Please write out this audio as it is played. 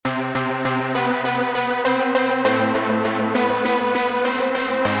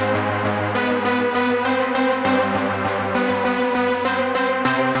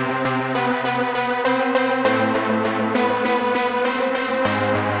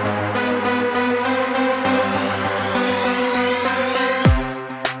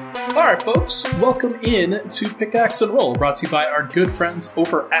right, folks, welcome in to Pickaxe and Roll, brought to you by our good friends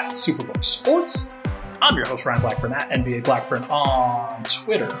over at Superbook Sports. I'm your host, Ryan Blackburn, at NBA Blackburn on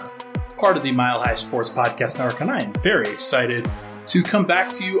Twitter, part of the Mile High Sports Podcast Network, and I am very excited to come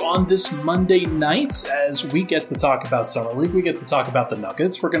back to you on this Monday night as we get to talk about Summer League. We get to talk about the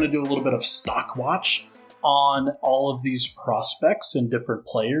Nuggets. We're going to do a little bit of stock watch on all of these prospects and different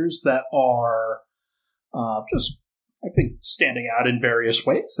players that are just, I think, standing out in various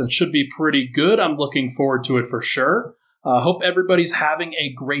ways. It should be pretty good. I'm looking forward to it for sure. Hope everybody's having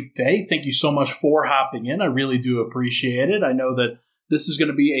a great day. Thank you so much for hopping in. I really do appreciate it. I know that this is going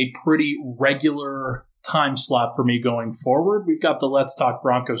to be a pretty regular time slot for me going forward. We've got the Let's Talk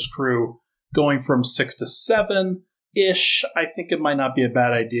Broncos crew going from 6 to 7-ish. I think it might not be a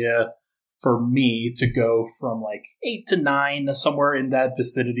bad idea for me to go from like 8 to 9, somewhere in that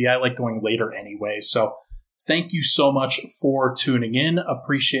vicinity. I like going later anyway. So thank you so much for tuning in.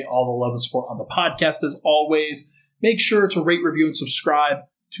 Appreciate all the love and support on the podcast as always. Make sure to rate, review, and subscribe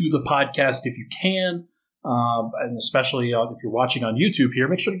to the podcast if you can. And especially if you're watching on YouTube here,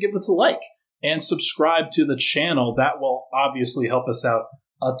 make sure to give this a like and subscribe to the channel. That will obviously help us out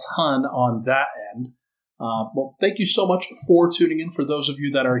a ton on that end. Well, thank you so much for tuning in. For those of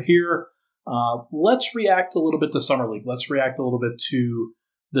you that are here, let's react a little bit to Summer League. Let's react a little bit to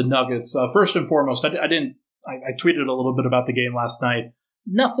the Nuggets. First and foremost, I tweeted a little bit about the game last night.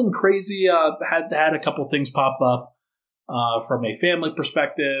 Nothing crazy. Had a couple things pop up from a family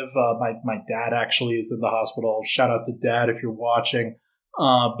perspective. My dad actually is in the hospital. Shout out to Dad if you're watching.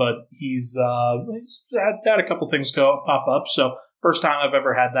 But he's had a couple things pop up. So first time I've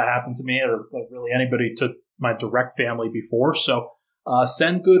ever had that happen to me, or really anybody to my direct family before. So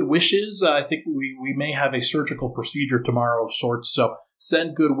send good wishes. I think we may have a surgical procedure tomorrow of sorts. So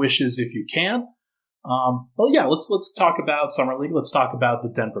send good wishes if you can. Well, yeah, let's talk about Summer League. Let's talk about the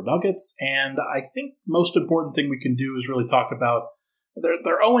Denver Nuggets. And I think most important thing we can do is really talk about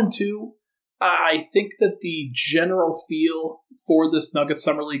they're 0-2. I think that the general feel for this Nuggets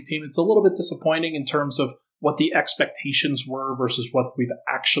Summer League team, it's a little bit disappointing in terms of what the expectations were versus what we've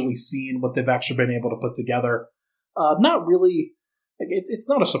actually seen, what they've actually been able to put together. Not really, it's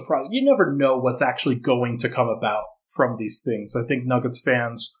not a surprise. You never know what's actually going to come about from these things. I think Nuggets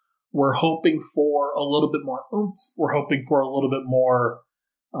fans were hoping for a little bit more oomph. We're hoping for a little bit more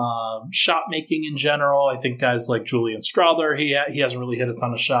shot making in general. I think guys like Julian Strawther, he hasn't really hit a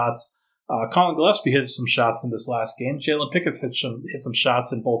ton of shots. Colin Gillespie hit some shots in this last game. Jalen Pickett hit some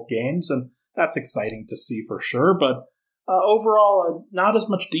shots in both games, and that's exciting to see for sure. But overall, not as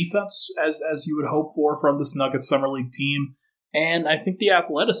much defense as you would hope for from this Nuggets Summer League team. And I think the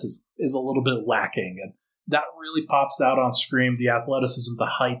athleticism is a little bit lacking, and that really pops out on screen. The athleticism, the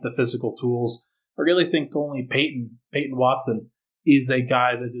height, the physical tools. I really think only Peyton Watson is a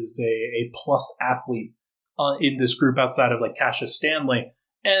guy that is a plus athlete in this group outside of like Cassius Stanley.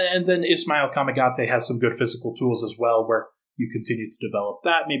 And then Ismael Kamagate has some good physical tools as well, where you continue to develop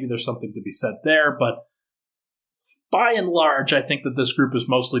that. Maybe there's something to be said there. But by and large, I think that this group has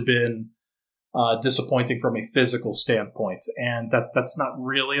mostly been disappointing from a physical standpoint. And that's not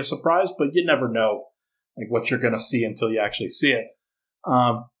really a surprise, but you never know like what you're going to see until you actually see it.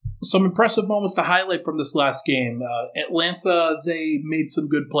 Some impressive moments to highlight from this last game. Atlanta, they made some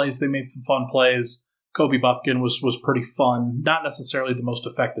good plays. They made some fun plays. Kobe Buffkin was pretty fun. Not necessarily the most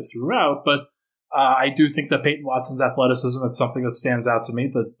effective throughout, but I do think that Peyton Watson's athleticism is something that stands out to me.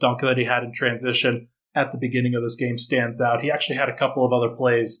 The dunk that he had in transition at the beginning of this game stands out. He actually had a couple of other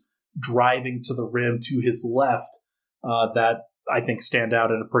plays driving to the rim to his left that I think stand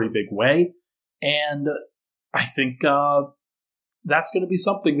out in a pretty big way. And I think that's going to be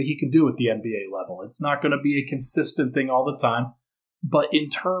something that he can do at the NBA level. It's not going to be a consistent thing all the time, but in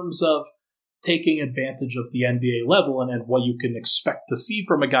terms of taking advantage of the NBA level and what you can expect to see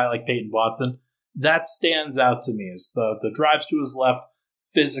from a guy like Peyton Watson, that stands out to me. Is the drives to his left,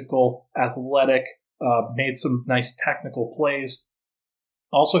 physical, athletic, made some nice technical plays.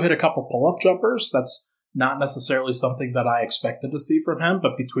 Also hit a couple pull-up jumpers. That's not necessarily something that I expected to see from him,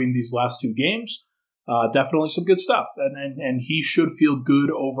 but between these last two games, definitely some good stuff. And he should feel good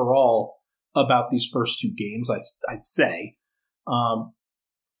overall about these first two games, I'd say.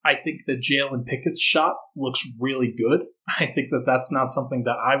 I think that Jalen Pickett's shot looks really good. I think that that's not something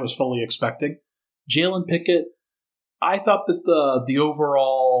that I was fully expecting. Jalen Pickett, I thought that the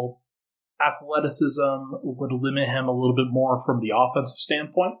overall athleticism would limit him a little bit more from the offensive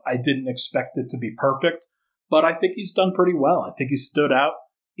standpoint. I didn't expect it to be perfect, but I think he's done pretty well. I think he stood out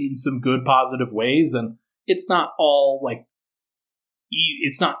in some good positive ways, and it's not all like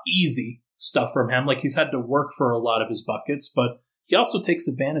it's not easy stuff from him. Like he's had to work for a lot of his buckets, but he also takes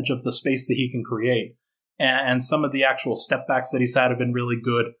advantage of the space that he can create. And some of the actual step backs that he's had have been really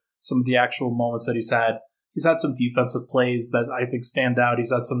good. Some of the actual moments that he's had some defensive plays that I think stand out.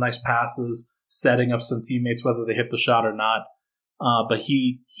 He's had some nice passes, setting up some teammates, whether they hit the shot or not. But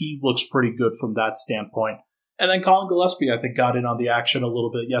he looks pretty good from that standpoint. And then Colin Gillespie, I think, got in on the action a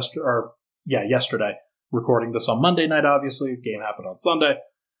little bit yesterday. Recording this on Monday night, obviously. The game happened on Sunday.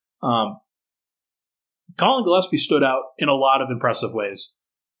 Colin Gillespie stood out in a lot of impressive ways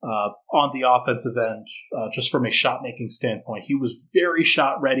on the offensive end, just from a shot-making standpoint. He was very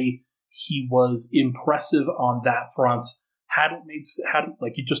shot-ready. He was impressive on that front.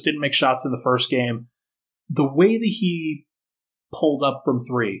 He just didn't make shots in the first game. The way that he pulled up from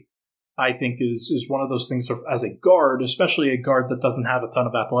three, I think, is one of those things as a guard, especially a guard that doesn't have a ton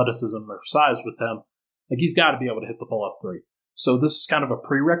of athleticism or size with him. Like, he's got to be able to hit the pull-up three. So this is kind of a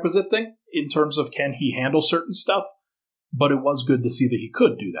prerequisite thing in terms of can he handle certain stuff, but it was good to see that he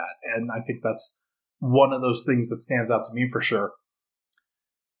could do that. And I think that's one of those things that stands out to me for sure.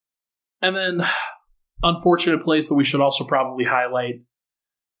 And then unfortunate plays that we should also probably highlight.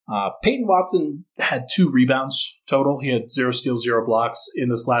 Peyton Watson had 2 rebounds total. He had 0 steals, 0 blocks in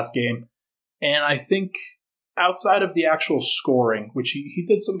this last game. And I think outside of the actual scoring, which he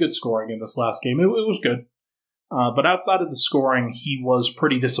did some good scoring in this last game, it was good. But outside of the scoring, he was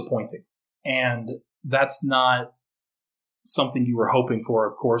pretty disappointing. And that's not something you were hoping for,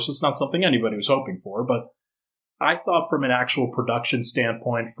 of course. It's not something anybody was hoping for. But I thought from an actual production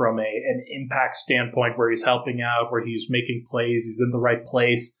standpoint, from an impact standpoint where he's helping out, where he's making plays, he's in the right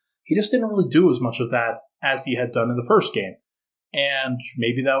place, he just didn't really do as much of that as he had done in the first game. And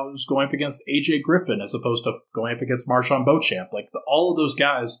maybe that was going up against AJ Griffin as opposed to going up against Marshawn Beauchamp. All of those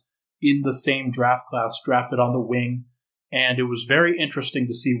guys in the same draft class drafted on the wing. And it was very interesting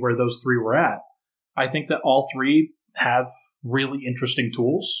to see where those 3 were at. I think that all 3 have really interesting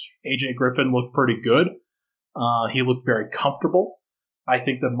tools. AJ Griffin looked pretty good. He looked very comfortable. I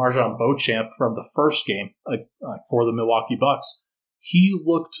think that Marshawn Beauchamp from the first game for the Milwaukee Bucks, he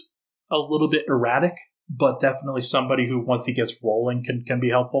looked a little bit erratic, but definitely somebody who, once he gets rolling, can be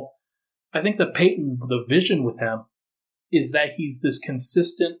helpful. I think that Peyton, the vision with him is that he's this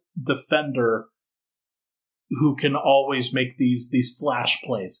consistent defender who can always make these flash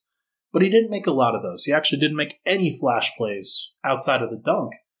plays. But he didn't make a lot of those. He actually didn't make any flash plays outside of the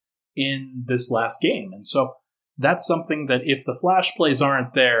dunk in this last game. And so that's something that if the flash plays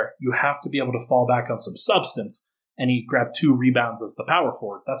aren't there, you have to be able to fall back on some substance. And he grabbed 2 rebounds as the power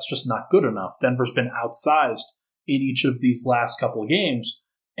forward. That's just not good enough. Denver's been outsized in each of these last couple of games,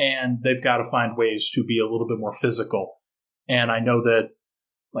 and they've got to find ways to be a little bit more physical. And I know that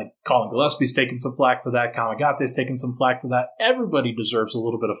Colin Gillespie's taking some flack for that. Kamagate's taking some flack for that. Everybody deserves a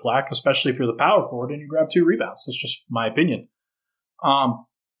little bit of flack, especially if you're the power forward and you grab 2 rebounds. That's just my opinion.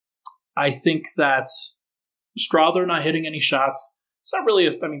 I think that Strawther not hitting any shots, it's not really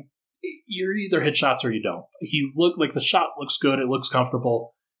you either hit shots or you don't. He looked like the shot looks good. It looks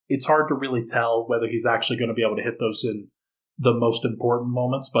comfortable. It's hard to really tell whether he's actually going to be able to hit those in the most important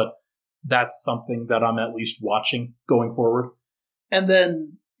moments, but that's something that I'm at least watching going forward. And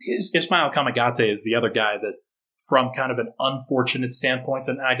then Ismael Kamagate is the other guy that, from kind of an unfortunate standpoint,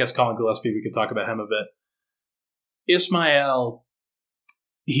 and I guess Colin Gillespie, we could talk about him a bit. Ismael,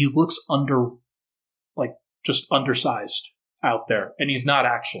 he looks just undersized out there, and he's not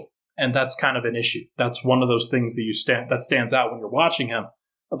actually. And that's kind of an issue. That's one of those things that stands out when you're watching him.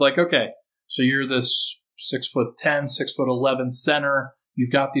 Of okay, so you're this 6'10", 6'11" center. You've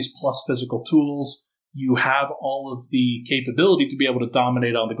got these plus physical tools. You have all of the capability to be able to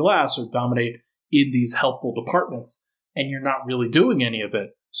dominate on the glass or dominate in these helpful departments, and you're not really doing any of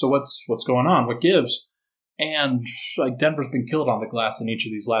it. So what's going on? What gives? And Denver's been killed on the glass in each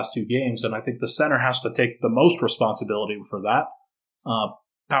of these last 2 games, and I think the center has to take the most responsibility for that.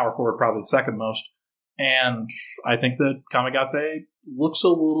 Power forward probably the second most. And I think that Kamagate looks a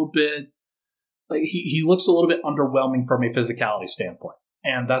little bit he looks a little bit underwhelming from a physicality standpoint.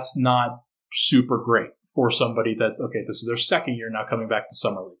 And that's not super great for somebody that, this is their second year now coming back to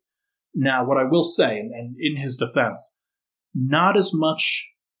Summer League. Now, what I will say, and in his defense, not as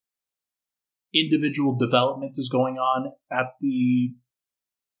much individual development is going on at the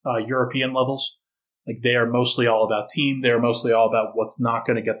European levels. They are mostly all about team. They're mostly all about what's not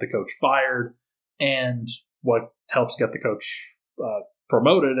going to get the coach fired and what helps get the coach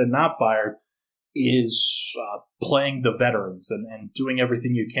promoted and not fired is playing the veterans and doing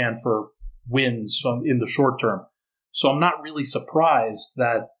everything you can for wins in the short term. So I'm not really surprised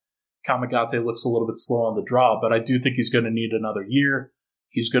that Kamagate looks a little bit slow on the draw, but I do think he's going to need another year.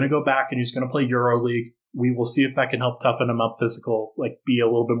 He's going to go back and he's going to play EuroLeague. We will see if that can help toughen him up be a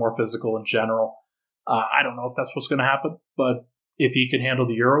little bit more physical in general. I don't know if that's what's going to happen, but if he can handle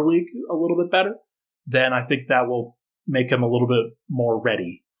the EuroLeague a little bit better, then I think that will make him a little bit more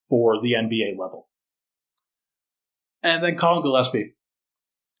ready for the NBA level. And then Colin Gillespie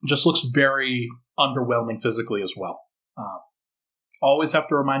just looks very underwhelming physically as well. Always have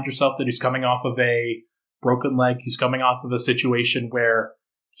to remind yourself that he's coming off of a broken leg. He's coming off of a situation where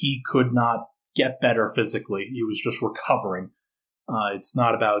he could not get better physically. He was just recovering. It's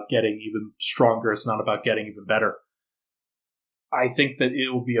not about getting even stronger. It's not about getting even better. I think that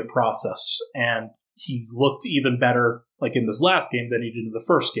it will be a process, and he looked even better like in this last game than he did in the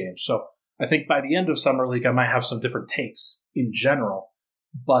first game. So I think by the end of Summer League, I might have some different takes in general.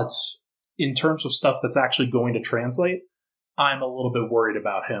 But in terms of stuff that's actually going to translate, I'm a little bit worried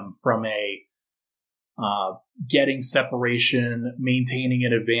about him from a getting separation, maintaining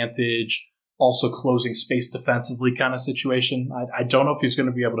an advantage, also closing space defensively kind of situation. I don't know if he's going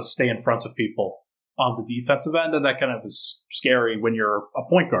to be able to stay in front of people on the defensive end, and that kind of is scary when you're a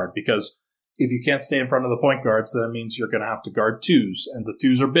point guard, because if you can't stay in front of the point guards, that means you're going to have to guard twos, and the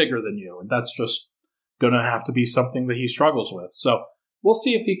twos are bigger than you, and that's just going to have to be something that he struggles with. So we'll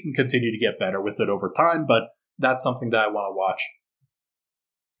see if he can continue to get better with it over time, but that's something that I want to watch.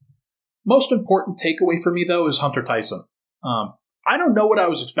 Most important takeaway for me, though, is Hunter Tyson. I don't know what I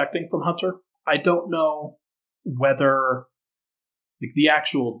was expecting from Hunter. I don't know whether the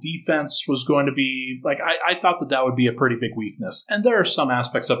actual defense was going to be I thought that would be a pretty big weakness, and there are some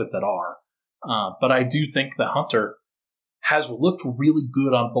aspects of it that are. But I do think that Hunter has looked really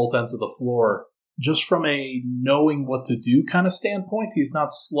good on both ends of the floor, just from a knowing what to do kind of standpoint. He's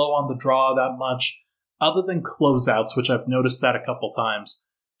not slow on the draw that much, other than closeouts, which I've noticed that a couple times.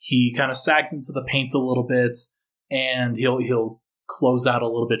 He kind of sags into the paint a little bit, and he'll close out a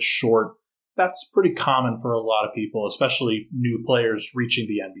little bit short. That's pretty common for a lot of people, especially new players reaching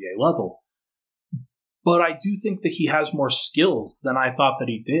the NBA level. But I do think that he has more skills than I thought that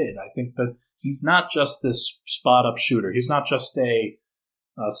he did. I think that he's not just this spot-up shooter. He's not just a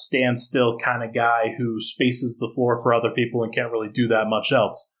standstill kind of guy who spaces the floor for other people and can't really do that much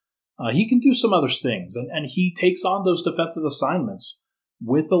else. He can do some other things, and he takes on those defensive assignments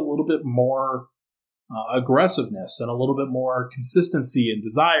with a little bit more aggressiveness and a little bit more consistency and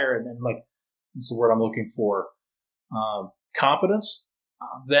desire and what's the word I'm looking for? Confidence.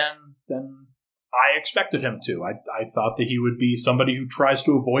 Then I expected him to. I thought that he would be somebody who tries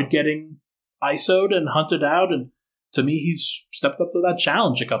to avoid getting ISO'd and hunted out, and to me, he's stepped up to that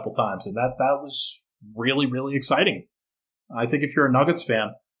challenge a couple times, and that was really, really exciting. I think if you're a Nuggets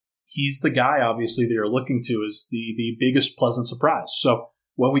fan, he's the guy, obviously, that you're looking to as the biggest pleasant surprise. So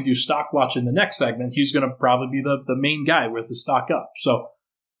when we do stock watch in the next segment, he's going to probably be the main guy with the stock up. So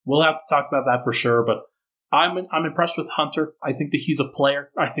we'll have to talk about that for sure, but I'm impressed with Hunter. I think that he's a player.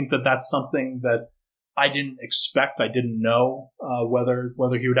 I think that that's something that I didn't expect. I didn't know whether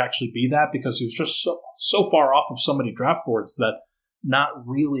he would actually be that, because he was just so far off of so many draft boards that not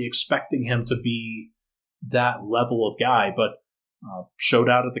really expecting him to be that level of guy. But showed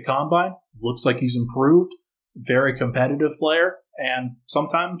out at the Combine. Looks like he's improved. Very competitive player. And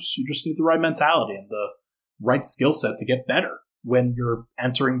sometimes you just need the right mentality and the right skill set to get better when you're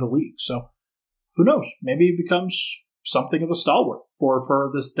entering the league. So who knows? Maybe he becomes something of a stalwart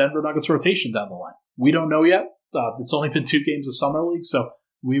for this Denver Nuggets rotation down the line. We don't know yet. It's only been 2 games of Summer League, so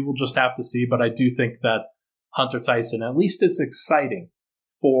we will just have to see. But I do think that Hunter Tyson, at least it's exciting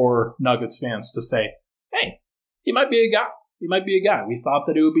for Nuggets fans to say, hey, he might be a guy. He might be a guy. We thought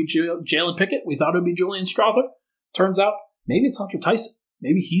that it would be Jalen Pickett. We thought it would be Julian Strawther. Turns out, maybe it's Hunter Tyson.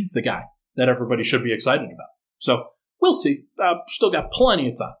 Maybe he's the guy that everybody should be excited about. So we'll see. Still got plenty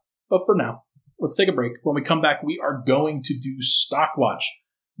of time. But for now, let's take a break. When we come back, we are going to do Stock Watch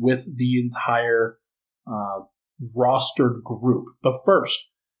with the entire rostered group. But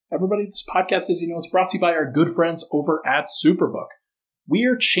first, everybody, this podcast, as you know, it's brought to you by our good friends over at Superbook. We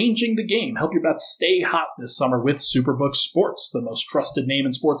are changing the game. Help your bets stay hot this summer with Superbook Sports, the most trusted name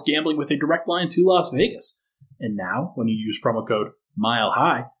in sports gambling with a direct line to Las Vegas. And now, when you use promo code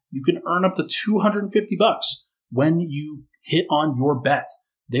MILEHIGH, you can earn up to $250 when you hit on your bet.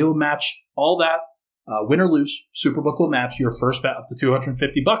 They will match all that, win or lose. Superbook will match your first bet up to $250,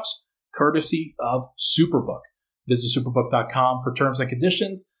 courtesy of Superbook. Visit superbook.com for terms and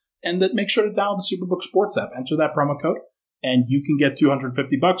conditions, and then make sure to download the Superbook Sports app. Enter that promo code, and you can get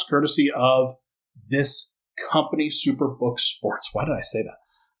 $250 courtesy of this company, Superbook Sports. Why did I say that?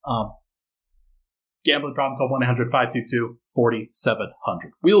 Gambling problem, call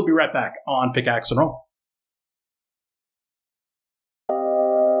 1-800-522-4700. We will be right back on Pickaxe and Roll.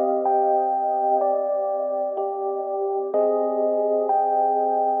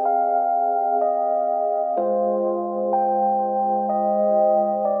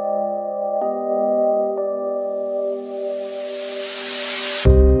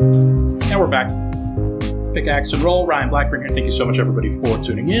 back. Pickaxe and Roll. Ryan Blackburn here. Thank you so much, everybody, for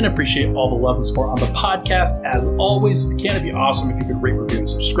tuning in. Appreciate all the love and support on the podcast. As always, it'd be awesome if you could rate, review, and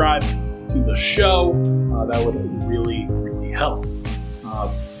subscribe to the show. That would really, really help.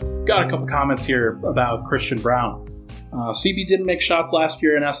 Got a couple comments here about Christian Braun. CB didn't make shots last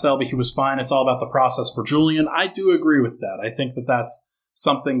year in SL, but he was fine. It's all about the process for Julian. I do agree with that. I think that that's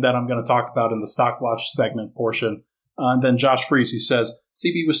something that I'm going to talk about in the Stock Watch segment portion. And then Josh Freese, he says,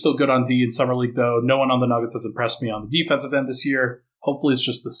 CB was still good on D in Summer League, though. No one on the Nuggets has impressed me on the defensive end this year. Hopefully it's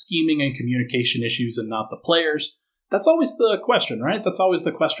just the scheming and communication issues and not the players. That's always the question, right? That's always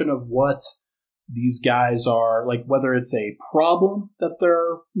the question of what these guys are, like whether it's a problem that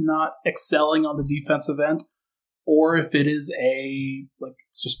they're not excelling on the defensive end, or if it is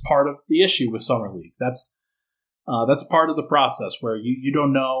it's just part of the issue with Summer League. That's part of the process where you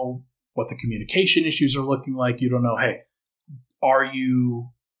don't know what the communication issues are looking like. You don't know, hey, are you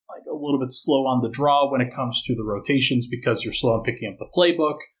like a little bit slow on the draw when it comes to the rotations because you're slow on picking up the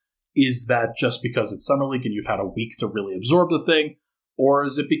playbook? Is that just because it's Summer League and you've had a week to really absorb the thing? Or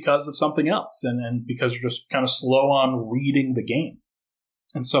is it because of something else and because you're just kind of slow on reading the game?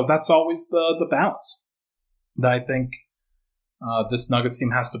 And so that's always the balance that I think this Nuggets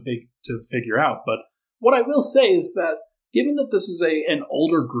team has to figure out. But what I will say is that given that this is an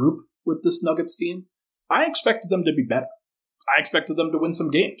older group with this Nuggets team, I expected them to be better. I expected them to win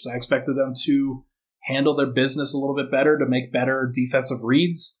some games. I expected them to handle their business a little bit better, to make better defensive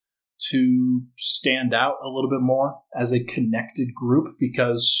reads, to stand out a little bit more as a connected group,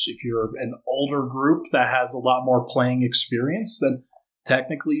 because if you're an older group that has a lot more playing experience, then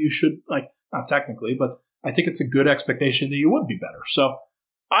technically you should, not technically, but I think it's a good expectation that you would be better. So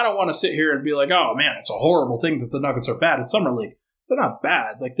I don't want to sit here and be like, oh man, it's a horrible thing that the Nuggets are bad at Summer League. They're not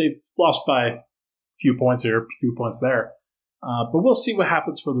bad. Like, they've lost by a few points here, a few points there. But we'll see what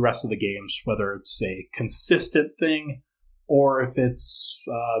happens for the rest of the games, whether it's a consistent thing or if it's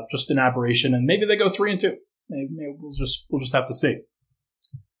just an aberration, and maybe they go 3-2. Maybe we'll just have to see.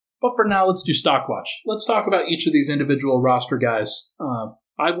 But for now, let's do Stock Watch. Let's talk about each of these individual roster guys.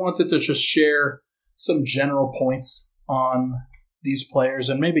 I wanted to just share some general points on these players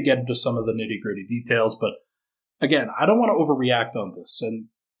and maybe get into some of the nitty-gritty details. But again, I don't want to overreact on this. And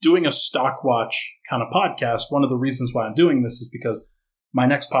doing a Stock Watch kind of podcast, one of the reasons why I'm doing this is because my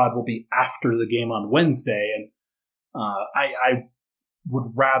next pod will be after the game on Wednesday, and I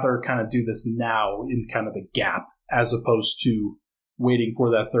would rather kind of do this now in kind of the gap as opposed to waiting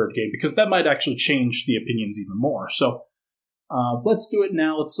for that third game, because that might actually change the opinions even more. So let's do it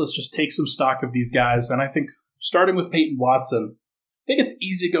now. Let's just take some stock of these guys. And I think starting with Peyton Watson, I think it's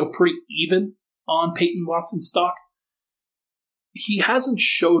easy to go pretty even on Peyton Watson stock. He hasn't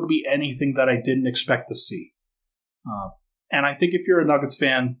showed me anything that I didn't expect to see. And I think if you're a Nuggets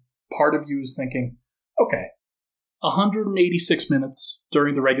fan, part of you is thinking, okay, 186 minutes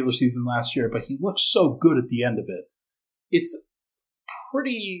during the regular season last year, but he looked so good at the end of it. It's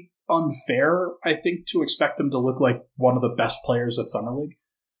pretty unfair, I think, to expect him to look like one of the best players at Summer League.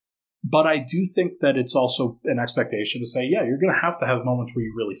 But I do think that it's also an expectation to say, yeah, you're going to have moments where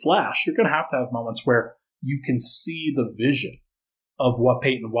you really flash. You're going to have moments where you can see the vision of what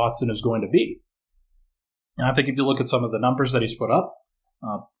Peyton Watson is going to be. And I think if you look at some of the numbers that he's put up,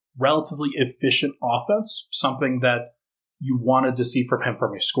 relatively efficient offense, something that you wanted to see from him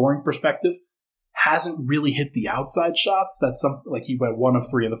from a scoring perspective, hasn't really hit the outside shots. That's something like he went 1 of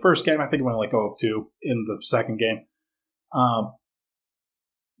 3 in the first game. I think he went 0 of 2 in the second game.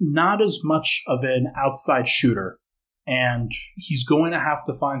 Not as much of an outside shooter, and he's going to have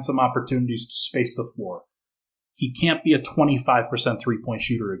to find some opportunities to space the floor. He can't be a 25% three-point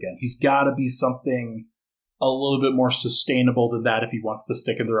shooter again. He's got to be something a little bit more sustainable than that if he wants to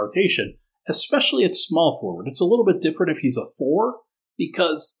stick in the rotation, especially at small forward. It's a little bit different if he's a 4,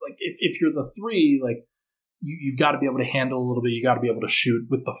 because like if you're the 3, like you've got to be able to handle a little bit. You got to be able to shoot.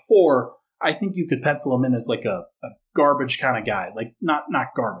 With the 4, I think you could pencil him in as like a garbage kind of guy, like not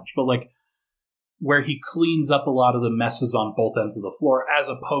garbage, but like where he cleans up a lot of the messes on both ends of the floor, as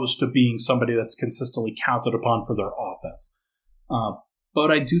opposed to being somebody that's consistently counted upon for their offense.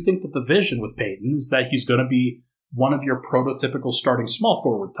 But I do think that the vision with Peyton is that he's going to be one of your prototypical starting small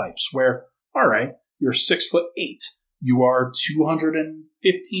forward types where, all right, you're 6'8", you are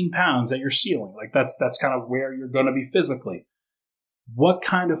 215 pounds at your ceiling. Like that's kind of where you're going to be physically. What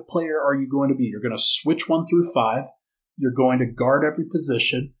kind of player are you going to be? You're going to switch 1 through 5. You're going to guard every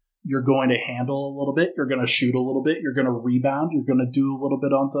position. You're going to handle a little bit. You're going to shoot a little bit. You're going to rebound. You're going to do a little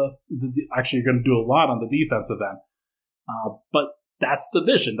bit on actually, you're going to do a lot on the defensive end. But that's the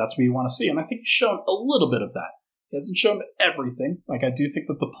vision. That's what you want to see. And I think he's shown a little bit of that. He hasn't shown everything. Like, I do think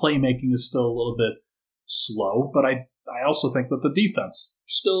that the playmaking is still a little bit slow, but I also think that the defense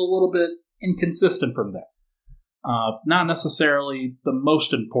is still a little bit inconsistent from there. Not necessarily the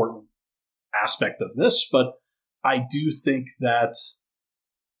most important aspect of this, but I do think that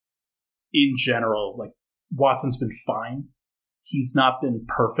in general, like, Watson's been fine. He's not been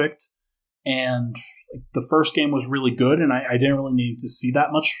perfect. And like, the first game was really good, and I didn't really need to see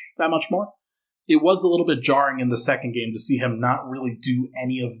that much more. It was a little bit jarring in the second game to see him not really do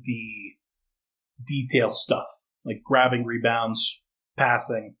any of the detail stuff, like grabbing rebounds,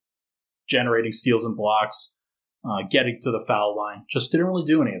 passing, generating steals and blocks, getting to the foul line. Just didn't really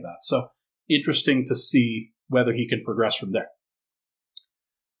do any of that. So interesting to see whether he can progress from there.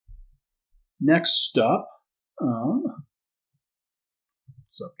 Next up, what's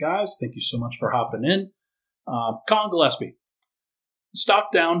up, guys? Thank you so much for hopping in. Colin Gillespie,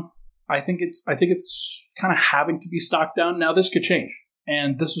 stock down. I think it's kind of having to be stock down. Now this could change,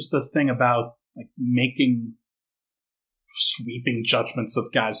 and this was the thing about like making sweeping judgments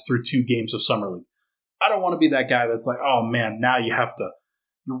of guys through 2 games of Summer League. I don't want to be that guy that's like, oh man, now you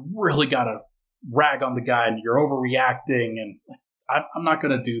really got to rag on the guy and you're overreacting, and I'm not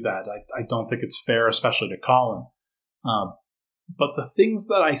going to do that. I don't think it's fair, especially to Colin. But the things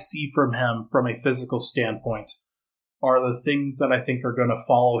that I see from him from a physical standpoint are the things that I think are going to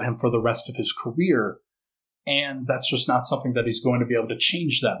follow him for the rest of his career, and that's just not something that he's going to be able to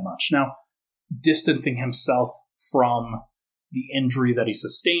change that much. Now, distancing himself from the injury that he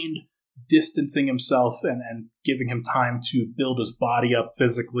sustained, distancing himself and giving him time to build his body up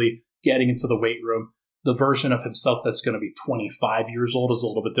physically, getting into the weight room, the version of himself that's going to be 25 years old is a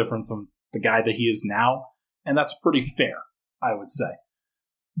little bit different from the guy that he is now, and that's pretty fair, I would say.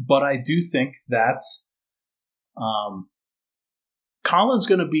 But I do think that Colin's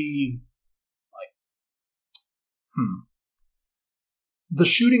going to be like, the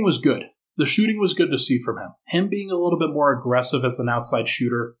shooting was good. The shooting was good to see from him. Him being a little bit more aggressive as an outside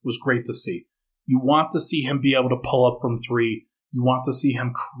shooter was great to see. You want to see him be able to pull up from 3. You want to see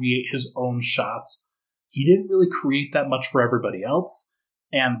him create his own shots. He didn't really create that much for everybody else,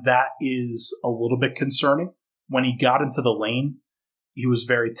 and that is a little bit concerning. When he got into the lane, he was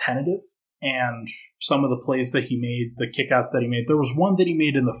very tentative, and some of the plays that he made, the kickouts that he made, there was one that he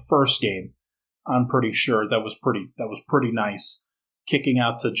made in the first game, I'm pretty sure, that was pretty nice, kicking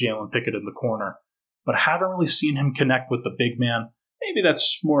out to Jalen Pickett in the corner. But I haven't really seen him connect with the big man. Maybe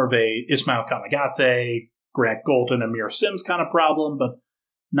that's more of a Ismael Kamagate, Grant Golden, and Amir Sims kind of problem, but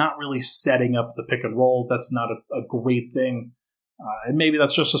not really setting up the pick and roll. That's not a great thing. And maybe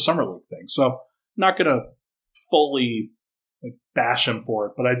that's just a Summer League thing. So not going to fully bash him for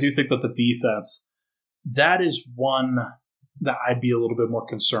it, but I do think that the defense, that is one that I'd be a little bit more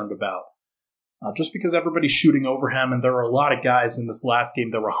concerned about. Just because everybody's shooting over him, and there were a lot of guys in this last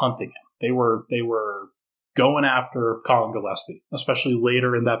game that were hunting him. They were going after Colin Gillespie, especially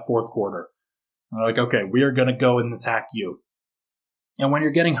later in that fourth quarter. And they're like, okay, we are going to go and attack you. And when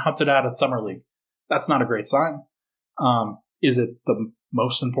you're getting hunted out at Summer League, that's not a great sign. Is it the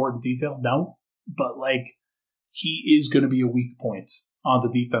most important detail? No. But he is going to be a weak point on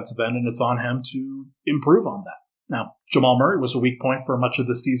the defensive end, and it's on him to improve on that. Now, Jamal Murray was a weak point for much of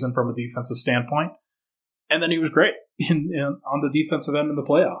the season from a defensive standpoint, and then he was great on the defensive end in the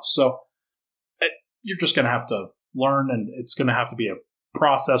playoffs. So you're just going to have to learn, and it's going to have to be a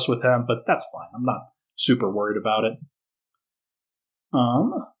process with him, but that's fine. I'm not super worried about it.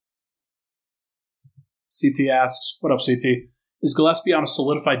 CT asks, what up, CT? Is Gillespie on a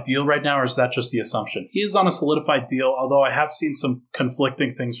solidified deal right now, or is that just the assumption? He is on a solidified deal, although I have seen some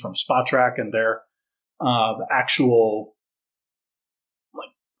conflicting things from Spotrac and their actual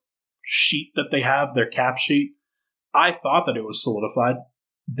sheet that they have, their cap sheet. I thought that it was solidified.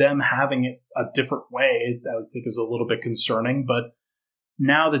 Them having it a different way, I think, is a little bit concerning, but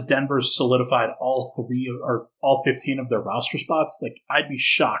now that Denver's solidified all 15 of their roster spots, I'd be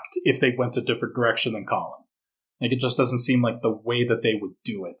shocked if they went a different direction than Colin. It just doesn't seem like the way that they would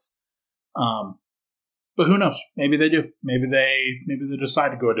do it. But who knows? Maybe they do. Maybe they decide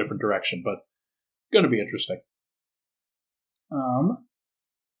to go a different direction, but going to be interesting.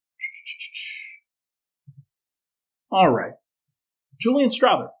 All right. Julian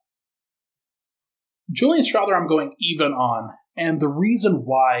Strawther. I'm going even on, and the reason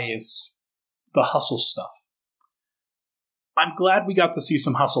why is the hustle stuff. I'm glad we got to see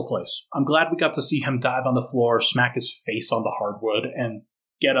some hustle plays. I'm glad we got to see him dive on the floor, smack his face on the hardwood, and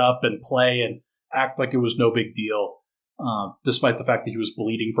get up and play and act like it was no big deal, despite the fact that he was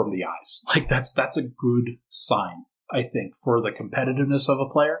bleeding from the eyes. That's a good sign, I think, for the competitiveness of a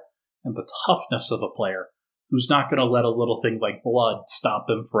player and the toughness of a player who's not going to let a little thing like blood stop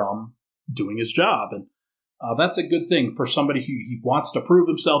him from doing his job. And that's a good thing for somebody who he wants to prove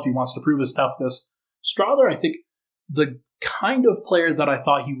himself. He wants to prove his toughness. Strawther, I think the kind of player that I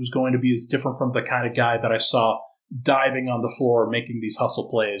thought he was going to be is different from the kind of guy that I saw diving on the floor, making these hustle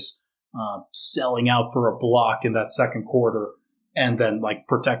plays, selling out for a block in that second quarter, and then like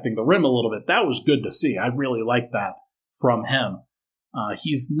protecting the rim a little bit. That was good to see. I really like that from him.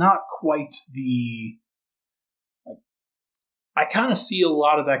 He's not quite the... I kind of see a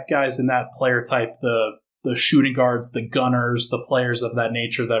lot of that guys in that player type, the shooting guards, the gunners, the players of that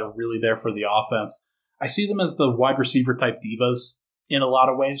nature that are really there for the offense. I see them as the wide receiver type divas in a lot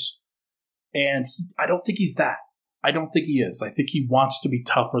of ways. And I don't think he's that. I don't think he is. I think he wants to be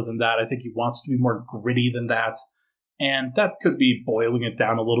tougher than that. I think he wants to be more gritty than that. And that could be boiling it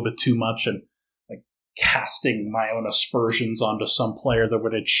down a little bit too much and like casting my own aspersions onto some player that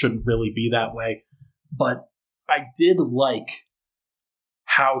when it shouldn't really be that way. But I did like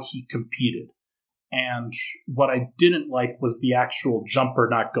how he competed. And what I didn't like was the actual jumper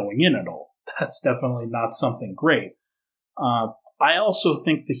not going in at all. That's definitely not something great. I also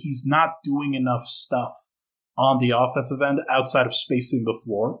think that he's not doing enough stuff on the offensive end outside of spacing the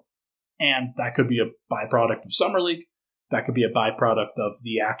floor. And that could be a byproduct of Summer League. That could be a byproduct of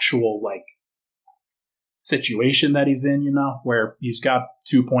the actual, like, situation that he's in, where he's got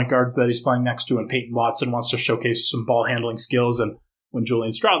 2 point guards that he's playing next to, and Peyton Watson wants to showcase some ball handling skills. And when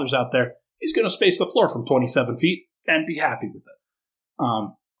Julian Strawther's out there, he's going to space the floor from 27 feet and be happy with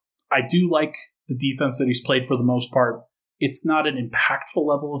it. I do like the defense that he's played for the most part. It's not an impactful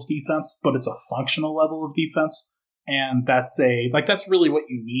level of defense, but it's a functional level of defense. And that's really what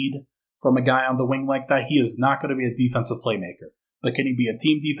you need from a guy on the wing like that. He is not going to be a defensive playmaker. But can he be a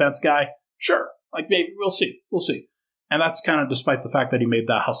team defense guy? Sure. Like, maybe we'll see. We'll see. And that's kind of despite the fact that he made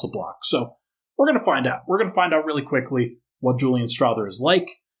that hustle block. So we're going to find out. We're going to find out really quickly what Julian Strawther is like.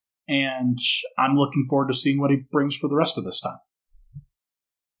 And I'm looking forward to seeing what he brings for the rest of this time.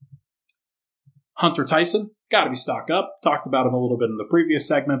 Hunter Tyson, got to be stocked up. Talked about him a little bit in the previous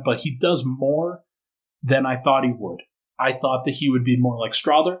segment, but he does more than I thought he would. I thought that he would be more like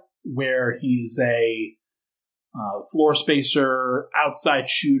Strawther, where he's a floor spacer, outside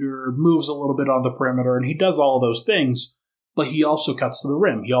shooter, moves a little bit on the perimeter, and he does all of those things, but he also cuts to the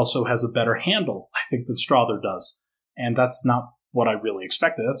rim. He also has a better handle, I think, than Strawther does. And that's not what I really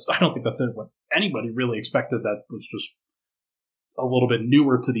expected. I don't think that's what anybody really expected. That was just a little bit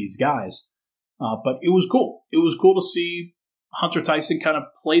newer to these guys. But it was cool. It was cool to see Hunter Tyson kind of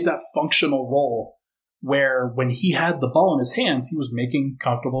play that functional role where when he had the ball in his hands, he was making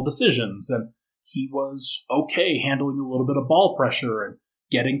comfortable decisions and he was okay handling a little bit of ball pressure and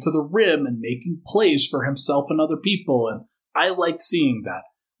getting to the rim and making plays for himself and other people. And I liked seeing that.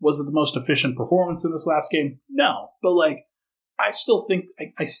 Was it the most efficient performance in this last game? No. But I still think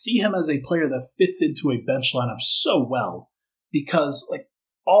I see him as a player that fits into a bench lineup so well because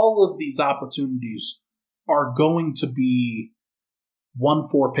all of these opportunities are going to be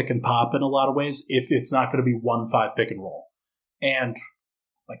 1-4 pick and pop in a lot of ways if it's not going to be 1-5 pick and roll. And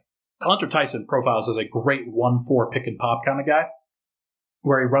Hunter Tyson profiles as a great 1-4 pick and pop kind of guy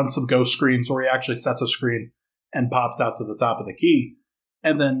where he runs some ghost screens or he actually sets a screen and pops out to the top of the key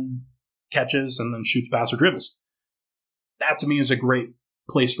and then catches and then shoots past or dribbles. That to me is a great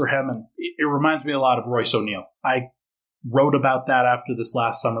place for him. And it reminds me a lot of Royce O'Neal. I wrote about that after this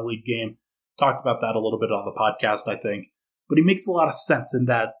last Summer League game. Talked about that a little bit on the podcast, I think. But he makes a lot of sense in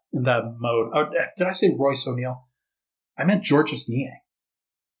that mode. Oh, did I say Royce O'Neal? I meant Georges Niang.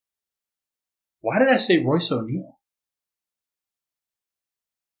 Why did I say Royce O'Neal?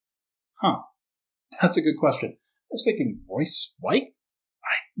 That's a good question. I was thinking Royce White?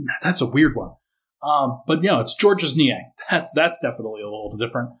 That's a weird one. But it's Georges Niang. That's definitely a little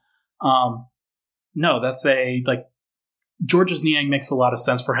different. That's Georges Niang makes a lot of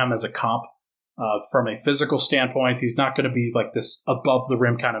sense for him as a comp. From a physical standpoint, he's not going to be like this above the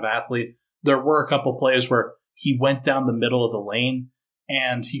rim kind of athlete. There were a couple plays where he went down the middle of the lane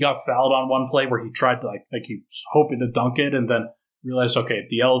and he got fouled on one play where he tried to he was hoping to dunk it and then realized, okay,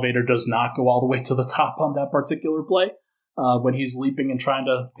 the elevator does not go all the way to the top on that particular play when he's leaping and trying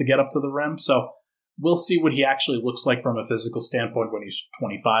to get up to the rim. So we'll see what he actually looks like from a physical standpoint when he's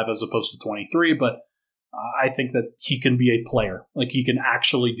 25 as opposed to 23, but I think that he can be a player. He can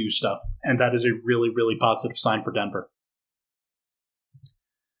actually do stuff, and that is a really, really positive sign for Denver.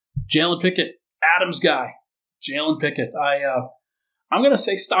 Jalen Pickett, Adams guy. Jalen Pickett. I'm going to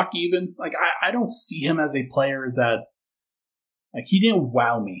say stock even. I don't see him as a player that he didn't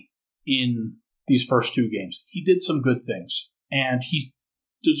wow me in these first two games. He did some good things, and he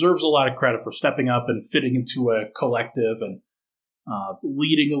deserves a lot of credit for stepping up and fitting into a collective and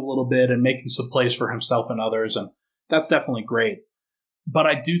leading a little bit and making some plays for himself and others, and that's definitely great. But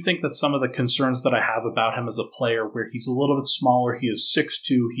I do think that some of the concerns that I have about him as a player, where he's a little bit smaller, he is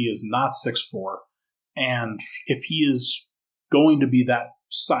 6'2", he is not 6'4", and if he is going to be that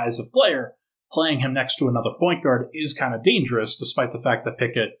size of player, playing him next to another point guard is kind of dangerous, despite the fact that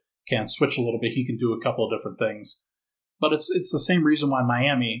Pickett can switch a little bit. He can do a couple of different things. But it's the same reason why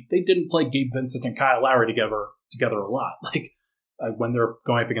Miami, they didn't play Gabe Vincent and Kyle Lowry together a lot, when they're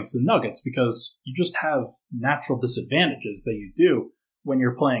going up against the Nuggets, because you just have natural disadvantages that you do when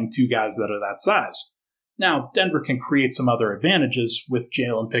you're playing two guys that are that size. Now, Denver can create some other advantages with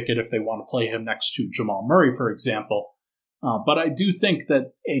Jalen Pickett if they want to play him next to Jamal Murray, for example. But I do think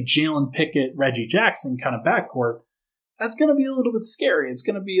that a Jalen Pickett, Reggie Jackson kind of backcourt, that's going to be a little bit scary. It's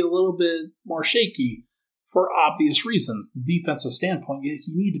going to be a little bit more shaky for obvious reasons. The defensive standpoint, you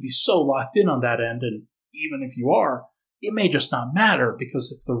need to be so locked in on that end, and even if you are, it may just not matter,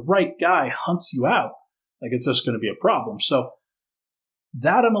 because if the right guy hunts you out, it's just going to be a problem. So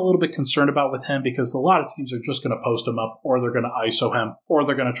that I'm a little bit concerned about with him, because a lot of teams are just going to post him up, or they're going to ISO him, or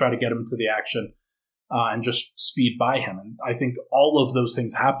they're going to try to get him into the action and just speed by him. And I think all of those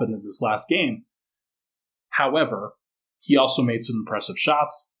things happened in this last game. However, he also made some impressive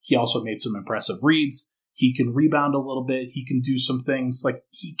shots. He also made some impressive reads. He can rebound a little bit. He can do some things.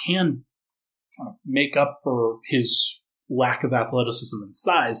 He can kind of make up for his lack of athleticism and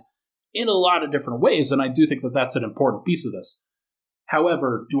size in a lot of different ways, and I do think that that's an important piece of this.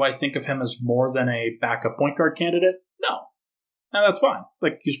 However, do I think of him as more than a backup point guard candidate? No. And that's fine.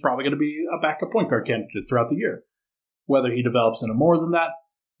 He's probably going to be a backup point guard candidate throughout the year. Whether he develops into more than that,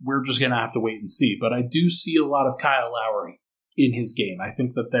 we're just going to have to wait and see. But I do see a lot of Kyle Lowry in his game. I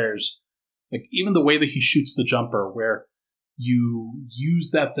think that there's, even the way that he shoots the jumper, where you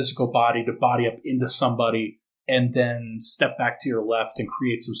use that physical body to body up into somebody and then step back to your left and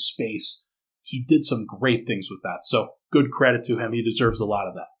create some space. He did some great things with that. So good credit to him. He deserves a lot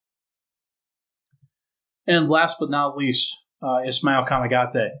of that. And last but not least, Ismael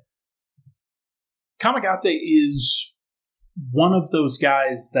Kamagate. Kamagate is one of those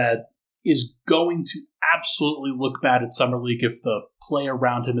guys that is going to absolutely look bad at Summer League if the play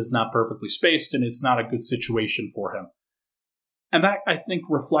around him is not perfectly spaced and it's not a good situation for him. And that, I think,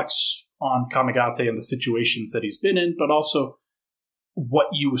 reflects on Kamagate and the situations that he's been in, but also what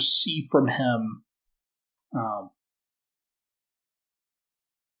you see from him.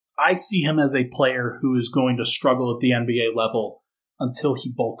 I see him as a player who is going to struggle at the NBA level until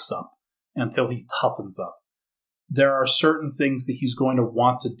he bulks up, until he toughens up. There are certain things that he's going to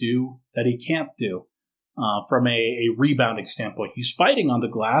want to do that he can't do from a rebounding standpoint. He's fighting on the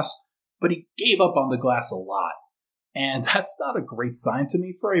glass, but he gave up on the glass a lot. And that's not a great sign to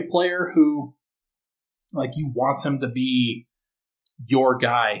me for a player who, you want him to be your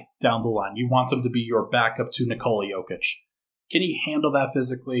guy down the line. You want him to be your backup to Nikola Jokic. Can he handle that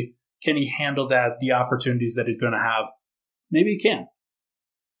physically? Can he handle the opportunities that he's going to have? Maybe he can.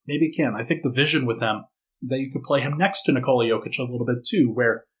 Maybe he can. I think the vision with him is that you could play him next to Nikola Jokic a little bit too,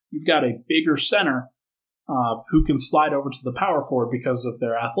 where you've got a bigger center who can slide over to the power forward because of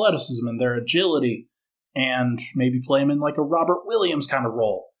their athleticism and their agility, and maybe play him in a Robert Williams kind of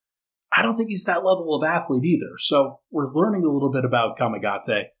role. I don't think he's that level of athlete either. So we're learning a little bit about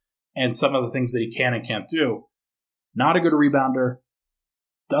Kamagate and some of the things that he can and can't do. Not a good rebounder.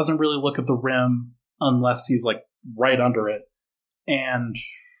 Doesn't really look at the rim unless he's right under it. And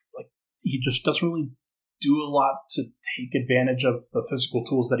he just doesn't really do a lot to take advantage of the physical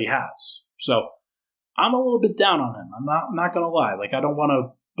tools that he has. So I'm a little bit down on him. I'm not going to lie. I don't want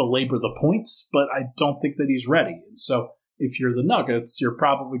to belabor the points, but I don't think that he's ready. And so if you're the Nuggets, you're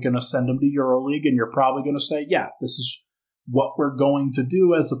probably going to send him to EuroLeague, and you're probably going to say, yeah, this is what we're going to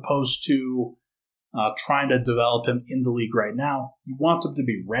do, as opposed to trying to develop him in the league right now. You want him to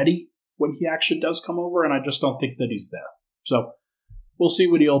be ready when he actually does come over, and I just don't think that he's there. So we'll see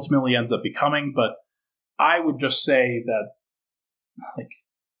what he ultimately ends up becoming, but I would just say that,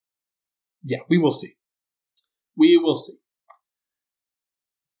 we will see. We will see.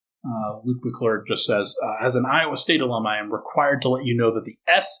 Luke McClure just says, as an Iowa State alum, I am required to let you know that the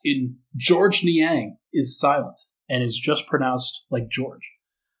S in George Niang is silent and is just pronounced like George.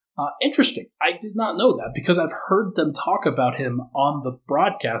 Interesting. I did not know that, because I've heard them talk about him on the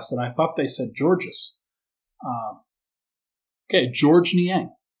broadcast, and I thought they said Georges. Okay, George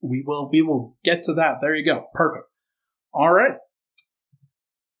Niang. We will get to that. There you go. Perfect. All right.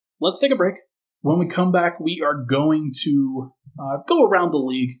 Let's take a break. When we come back, we are going to go around the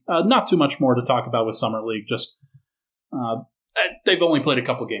league. Not too much more to talk about with Summer League. Just they've only played a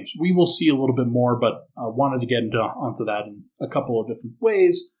couple games. We will see a little bit more, but wanted to get onto that in a couple of different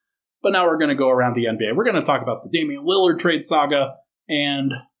ways. But now we're going to go around the NBA. We're going to talk about the Damian Lillard trade saga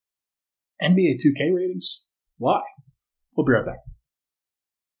and NBA 2K ratings. Why? We'll be right back.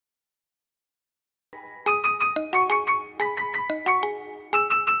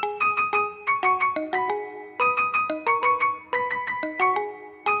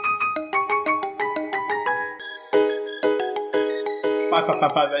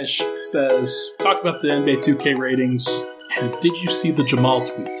 Ish says, talk about the NBA 2K ratings. And did you see the Jamal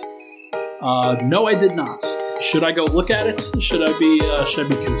tweet? No, I did not. Should I go look at it? Should I be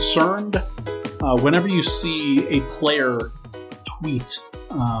concerned? Whenever you see a player tweet,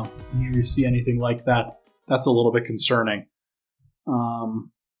 whenever you see anything like that, that's a little bit concerning.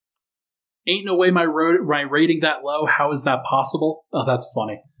 Ain't no way my rating that low. How is that possible? Oh, that's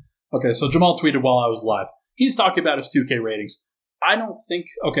funny. Okay, so Jamal tweeted while I was live. He's talking about his 2K ratings. I don't think...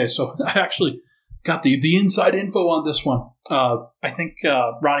 Okay, so I actually got the inside info on this one. I think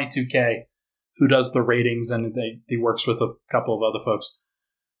Ronnie 2K, who does the ratings, and he works with a couple of other folks,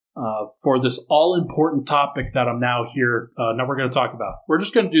 for this all-important topic that I'm now here. Now we're going to talk about. We're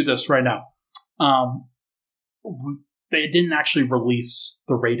just going to do this right now. They didn't actually release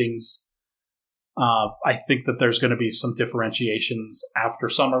the ratings. I think that there's going to be some differentiations after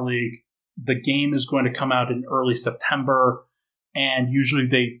Summer League. The game is going to come out in early September. And usually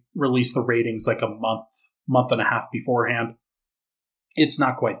they release the ratings like a month and a half beforehand. It's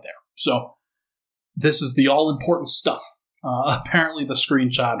not quite there. So this is the all-important stuff. Apparently the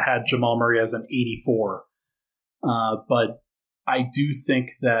screenshot had Jamal Murray as an 84. But I do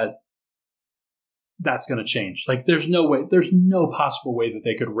think that that's going to change. Like, there's no possible way that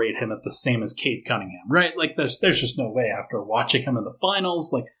they could rate him at the same as Cade Cunningham, right? Like, there's just no way after watching him in the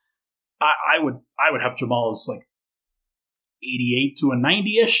finals. Like, I would have Jamal as like 88 to a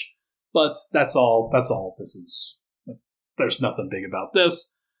 90-ish, but that's all this is. Like, there's nothing big about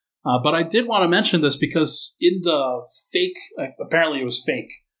this. But I did want to mention this because in the fake, apparently it was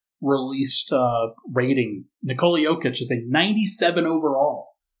fake, released rating, Nikola Jokic is a 97 overall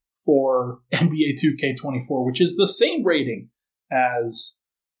for NBA 2K24, which is the same rating as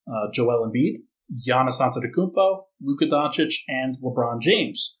Joel Embiid, Giannis Antetokounmpo, Luka Doncic, and LeBron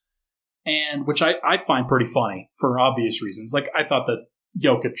James. And which I find pretty funny for obvious reasons. Like, I thought that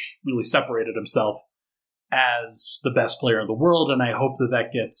Jokic really separated himself as the best player in the world, and I hope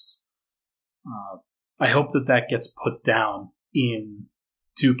that gets put down in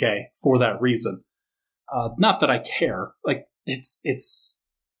 2K for that reason. Not that I care. Like, it's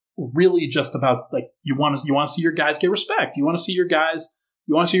really just about, like, you want to see your guys get respect. You want to see your guys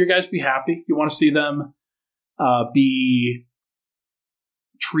be happy. You want to see them be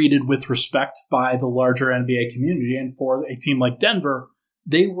treated with respect by the larger NBA community. And for a team like Denver,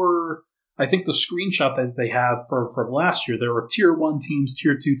 they were, I think the screenshot that they have from last year, there were tier 1 teams,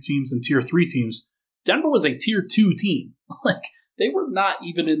 tier 2 teams, and tier 3 teams. Denver was a tier 2 team. Like, they were not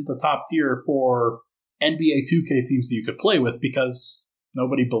even in the top tier for NBA 2K teams that you could play with because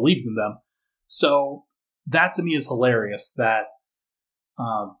nobody believed in them. So that to me is hilarious that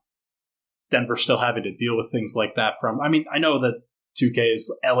Denver's still having to deal with things like that I mean, I know that 2K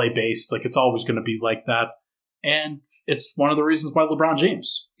is LA based, like, it's always going to be like that. And it's one of the reasons why LeBron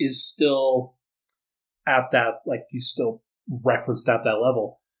James is still at that, like, he's still referenced at that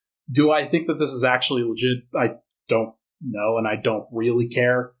level. Do I think that this is actually legit? I don't know, and I don't really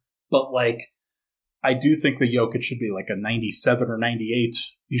care. But, like, I do think that Jokic should be like a 97 or 98.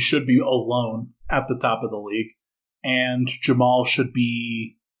 He should be alone at the top of the league. And Jamal should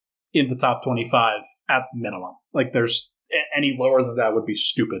be in the top 25 at minimum. Like, there's any lower than that would be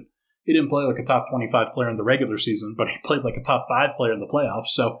stupid. He didn't play like a top 25 player in the regular season, but he played like a top 5 player in the playoffs.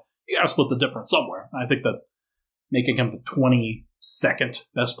 So you got to split the difference somewhere. I think that making him the 22nd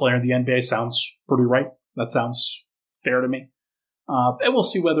best player in the NBA sounds pretty right. That sounds fair to me. And we'll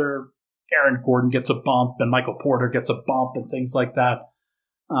see whether Aaron Gordon gets a bump and Michael Porter gets a bump and things like that.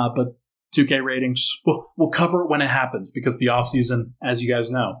 But 2K ratings, we'll cover it when it happens because the offseason, as you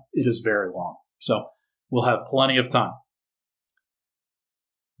guys know, it is very long. So we'll have plenty of time.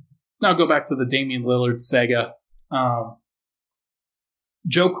 Let's now go back to the Damian Lillard saga.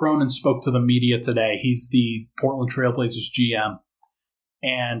 Joe Cronin spoke to the media today. He's the Portland Trailblazers GM,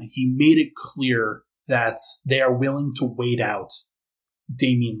 and he made it clear that they are willing to wait out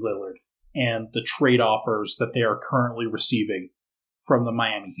Damian Lillard and the trade offers that they are currently receiving from the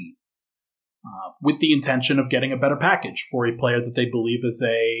Miami Heat, with the intention of getting a better package for a player that they believe is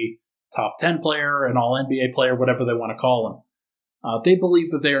a top 10 player, an all-NBA player, whatever they want to call him. They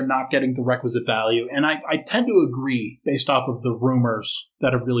believe that they are not getting the requisite value, and I tend to agree based off of the rumors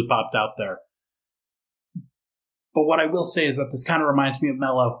that have really popped out there. But what I will say is that this kind of reminds me of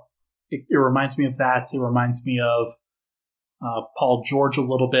Melo. It reminds me of that. It reminds me of Paul George a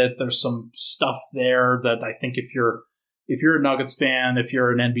little bit. There's some stuff there that I think if you're a Nuggets fan, if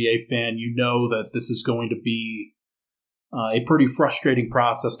you're an NBA fan, you know that this is going to be a pretty frustrating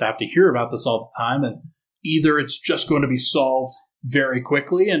process to have to hear about this all the time. And either it's just going to be solved very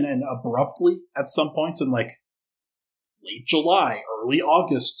quickly and abruptly at some point in like late July, early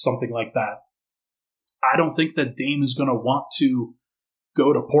August, something like that. I don't think that Dame is going to want to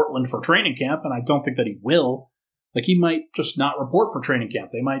go to Portland for training camp, and I don't think that he will. Like, he might just not report for training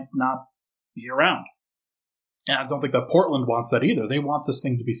camp. They might not be around. And I don't think that Portland wants that either. They want this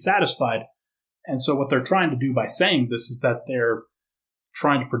thing to be satisfied. And so what they're trying to do by saying this is that they're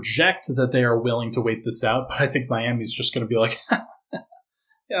trying to project that they are willing to wait this out. But I think Miami's just going to be like, yeah,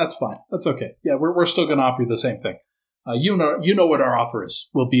 that's fine. That's okay. Yeah, we're still going to offer you the same thing. You know what our offer is.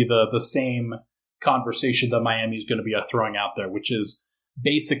 Will be the same conversation that Miami is going to be throwing out there, which is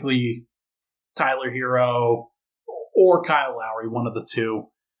basically Tyler Hero or Kyle Lowry, one of the two.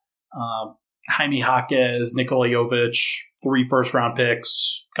 Jaime Jaquez, Nikola Jovic, 3 first-round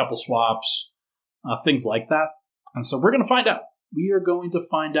picks, couple swaps, things like that. And so we're going to find out. We are going to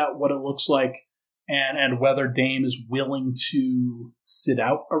find out what it looks like and whether Dame is willing to sit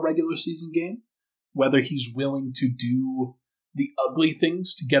out a regular season game, whether he's willing to do the ugly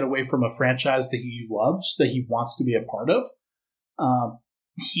things to get away from a franchise that he loves, that he wants to be a part of.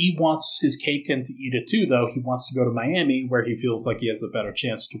 He wants his cake and to eat it too, though. He wants to go to Miami where he feels like he has a better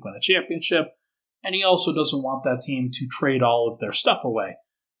chance to win a championship. And he also doesn't want that team to trade all of their stuff away.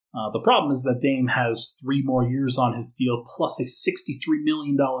 The problem is that Dame has 3 more years on his deal plus a $63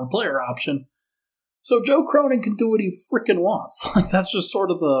 million player option. So Joe Cronin can do what he freaking wants. Like, that's just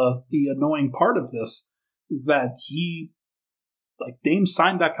sort of the annoying part of this, is that Dame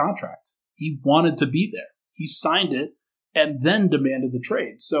signed that contract. He wanted to be there. He signed it and then demanded the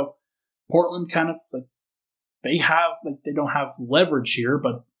trade. So Portland kind of they don't have leverage here,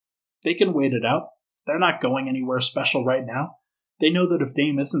 but they can wait it out. They're not going anywhere special right now. They know that if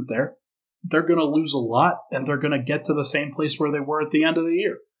Dame isn't there, they're going to lose a lot and they're going to get to the same place where they were at the end of the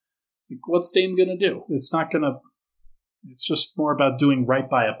year. Like, what's Dame going to do? It's just more about doing right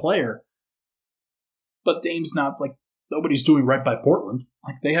by a player. But Dame's not nobody's doing right by Portland.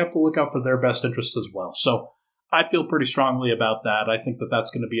 Like, they have to look out for their best interest as well. So I feel pretty strongly about that. I think that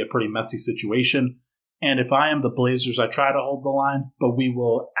that's going to be a pretty messy situation. And if I am the Blazers, I try to hold the line, but we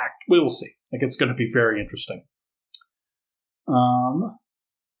will see. Like, it's going to be very interesting.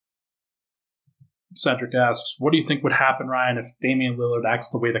 Cedric asks, what do you think would happen, Ryan, if Damian Lillard acts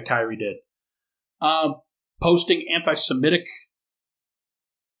the way that Kyrie did? Posting anti-Semitic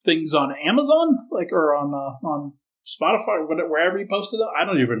things on Amazon, or on Spotify, or wherever he posted it. I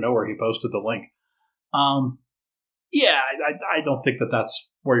don't even know where he posted the link. Yeah, I don't think that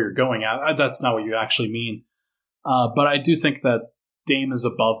that's where you're going at. That's not what you actually mean. But I do think that Dame is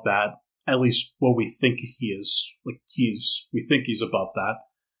above that. At least what we think he is. We think he's above that.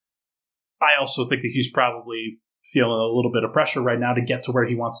 I also think that he's probably feeling a little bit of pressure right now to get to where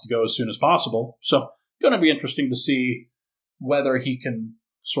he wants to go as soon as possible. So, going to be interesting to see whether he can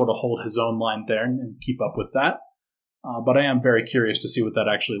sort of hold his own line there and keep up with that. But I am very curious to see what that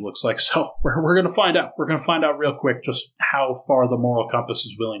actually looks like. So we're going to find out. We're going to find out real quick just how far the moral compass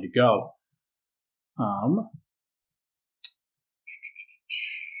is willing to go.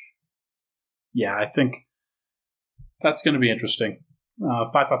 Yeah, I think that's going to be interesting.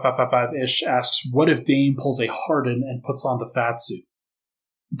 55555-ish asks, what if Dame pulls a Harden and puts on the fat suit?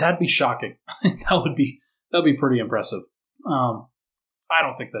 That'd be shocking. That'd be pretty impressive. I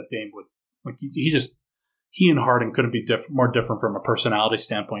don't think that Dame would. He and Harden couldn't be more different from a personality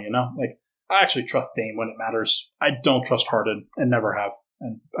standpoint, you know? I actually trust Dame when it matters. I don't trust Harden and never have.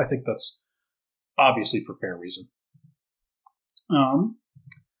 And I think that's obviously for fair reason.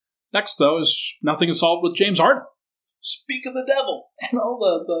 Next, though, is nothing is solved with James Harden. Speak of the devil. And all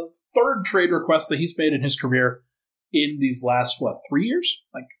the third trade request that he's made in his career in these last, 3 years?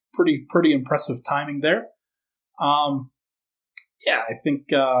 Pretty impressive timing there. Yeah, I think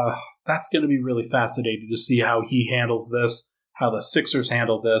that's going to be really fascinating to see how he handles this, how the Sixers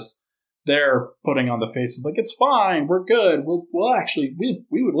handle this. They're putting on the face of it's fine, we're good. We'll actually, we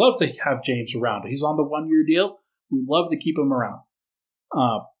would love to have James around. He's on the 1-year deal. We'd love to keep him around.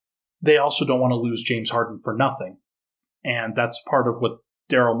 They also don't want to lose James Harden for nothing. And that's part of what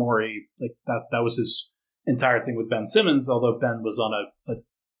Daryl Morey, that was his entire thing with Ben Simmons, although Ben was on a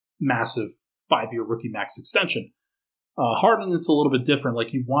massive 5-year rookie max extension. Harden, it's a little bit different.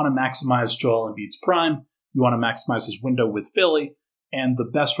 Like, you want to maximize Joel Embiid's prime. You want to maximize his window with Philly. And the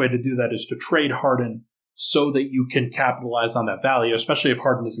best way to do that is to trade Harden so that you can capitalize on that value, especially if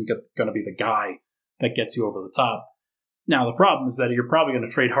Harden isn't going to be the guy that gets you over the top. Now, the problem is that you're probably going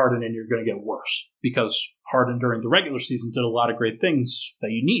to trade Harden and you're going to get worse because Harden during the regular season did a lot of great things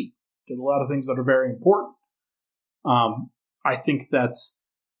that you need, did a lot of things that are very important. I think that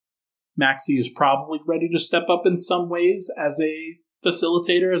Maxey is probably ready to step up in some ways as a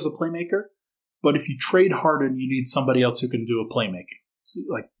facilitator, as a playmaker. But if you trade Harden, you need somebody else who can do a playmaking. So,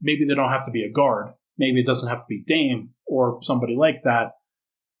 like, maybe they don't have to be a guard. Maybe it doesn't have to be Dame or somebody like that.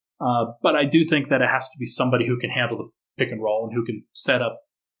 But I do think that it has to be somebody who can handle the pick and roll and who can set up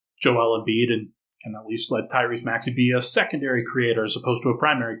Joel Embiid and can at least let Tyrese Maxey be a secondary creator as opposed to a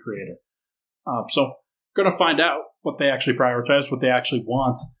primary creator. So going to find out what they actually prioritize, what they actually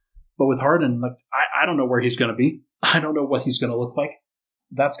want. But with Harden, like, I don't know where he's going to be. I don't know what he's going to look like.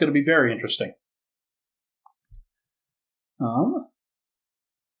 That's going to be very interesting.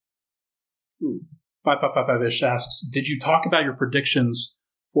 5555-ish asks, did you talk about your predictions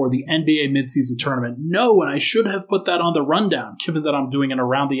for the NBA midseason tournament? No, and I should have put that on the rundown, given that I'm doing an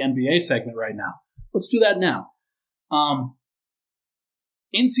Around the NBA segment right now. Let's do that now.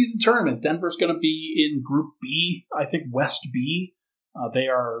 In-season tournament, Denver's going to be in Group B, I think West B. They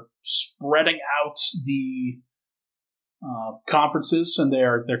are spreading out the conferences, and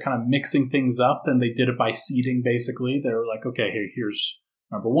they're kind of mixing things up, and they did it by seeding, basically. They're like, okay, hey, here's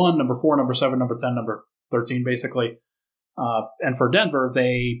number 1, number 4, number 7, number 10, number 13, basically. And for Denver,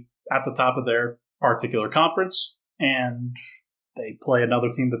 they at the top of their particular conference, and they play another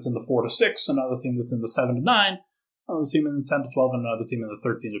team that's in the 4 to 6, another team that's in the 7 to 9, another team in the 10 to 12, and another team in the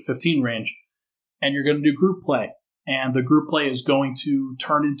 13 to 15 range. And you're going to do group play. And the group play is going to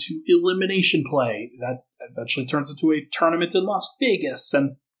turn into elimination play. That eventually turns into a tournament in Las Vegas,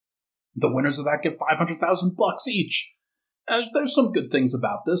 and the winners of that get $500,000 each. There's some good things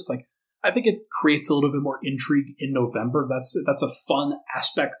about this. Like, I think it creates a little bit more intrigue in November. That's a fun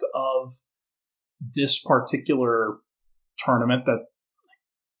aspect of this particular tournament that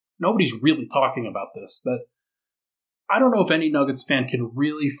nobody's really talking about this. That I don't know if any Nuggets fan can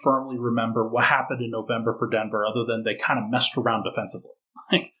really firmly remember what happened in November for Denver, other than they kind of messed around defensively.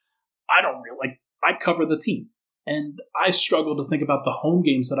 Like, I cover the team, and I struggle to think about the home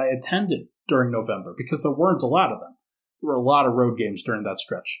games that I attended during November because there weren't a lot of them. There were a lot of road games during that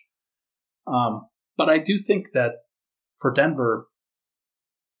stretch. But I do think that for Denver,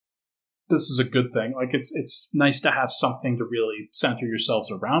 this is a good thing. Like, it's nice to have something to really center yourselves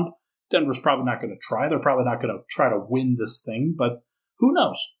around. Denver's probably not going to try. They're probably not going to try to win this thing, but who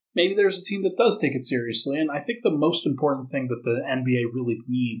knows? Maybe there's a team that does take it seriously, and I think the most important thing that the NBA really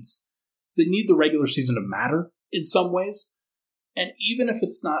needs is they need the regular season to matter in some ways. And even if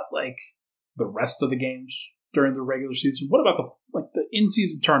it's not like the rest of the games during the regular season, what about the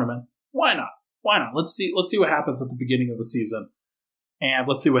in-season tournament? Why not? Why not? Let's see what happens at the beginning of the season, and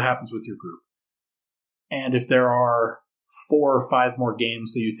let's see what happens with your group. And if there are 4 or 5 more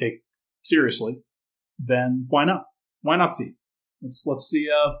games that you take seriously, then why not? Why not see? Let's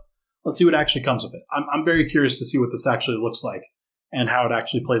see what actually comes of it. I'm very curious to see what this actually looks like and how it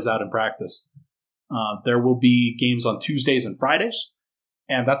actually plays out in practice. There will be games on Tuesdays and Fridays,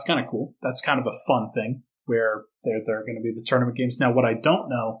 and that's kind of cool. That's kind of a fun thing where they're going to be the tournament games. Now, what I don't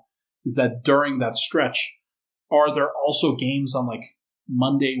know is that during that stretch, are there also games on like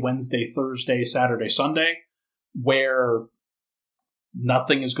Monday, Wednesday, Thursday, Saturday, Sunday, where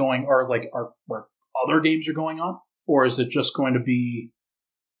nothing is going, or like where other games are going on? Or is it just going to be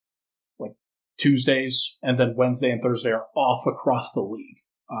like Tuesdays and then Wednesday and Thursday are off across the league?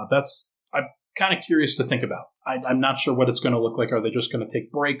 I'm kind of curious to think about. I'm not sure what it's going to look like. Are they just going to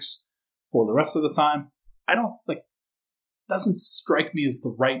take breaks for the rest of the time? I don't think, doesn't strike me as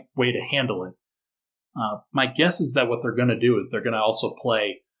the right way to handle it. My guess is that what they're going to do is they're going to also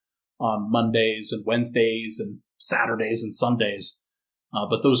play on Mondays and Wednesdays and Saturdays and Sundays.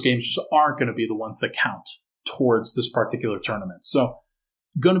 But those games just aren't going to be the ones that count towards this particular tournament. So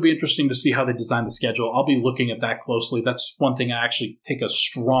going to be interesting to see how they design the schedule. I'll be looking at that closely. That's one thing I actually take a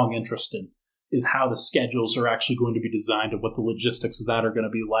strong interest in, is how the schedules are actually going to be designed and what the logistics of that are going to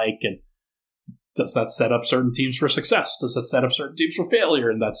be like. And does that set up certain teams for success? Does that set up certain teams for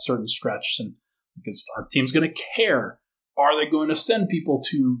failure in that certain stretch? And because our team's going to care, are they going to send people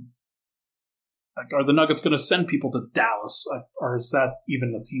to, like, are the Nuggets going to send people to Dallas? Or is that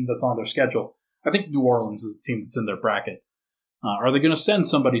even the team that's on their schedule? I think New Orleans is the team that's in their bracket. Are they going to send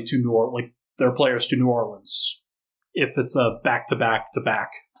somebody to New Orleans, like their players to New Orleans, if it's a back-to-back-to-back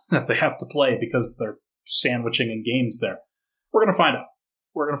that they have to play because they're sandwiching in games there. We're going to find out.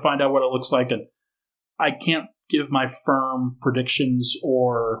 We're going to find out what it looks like, and I can't give my firm predictions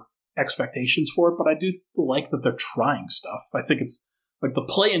or expectations for it, but I do like that they're trying stuff. I think it's like the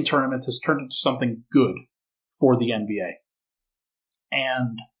play-in tournament has turned into something good for the NBA.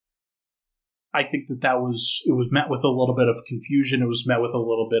 And I think it was met with a little bit of confusion. It was met with a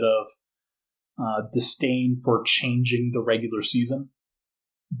little bit of disdain for changing the regular season.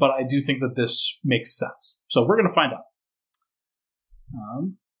 But I do think that this makes sense. So we're going to find out.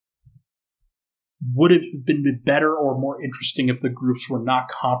 Would it have been better or more interesting if the groups were not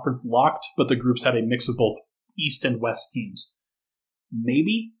conference locked, but the groups had a mix of both East and West teams?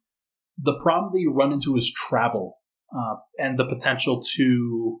 Maybe. The problem that you run into is travel and the potential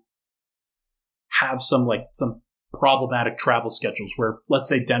to have some problematic travel schedules where, let's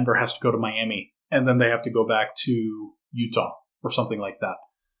say, Denver has to go to Miami and then they have to go back to Utah or something like that.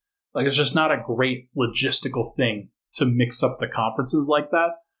 Like, it's just not a great logistical thing to mix up the conferences like that.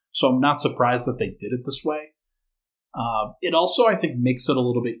 So I'm not surprised that they did it this way. It also, I think, makes it a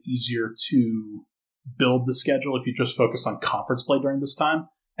little bit easier to build the schedule if you just focus on conference play during this time.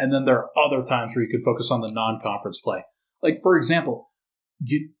 And then there are other times where you can focus on the non-conference play. Like, for example,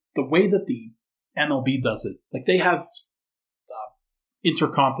 the way that the MLB does it, like, they have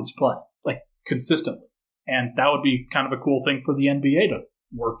interconference play, like, consistently. And that would be kind of a cool thing for the NBA to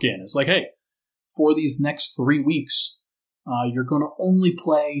work in. It's like, hey, for these next 3 weeks, you're going to only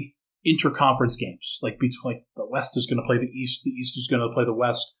play interconference games. Like the West is going to play the East is going to play the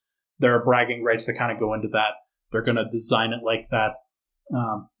West. There are bragging rights to kind of go into that. They're going to design it like that.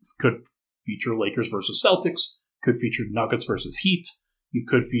 Could feature Lakers versus Celtics. Could feature Nuggets versus Heat. You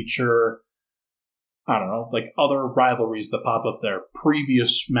could feature, I don't know, like other rivalries that pop up there.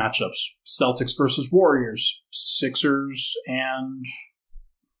 Previous matchups. Celtics versus Warriors. Sixers and,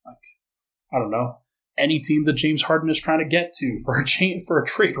 I don't know, any team that James Harden is trying to get to for a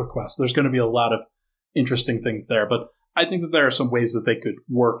trade request. There's going to be a lot of interesting things there. But I think that there are some ways that they could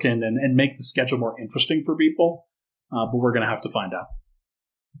work in and make the schedule more interesting for people. But we're going to have to find out.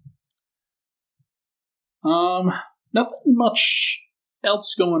 Nothing much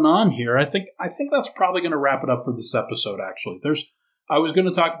else going on here. I think that's probably going to wrap it up for this episode, actually. I was going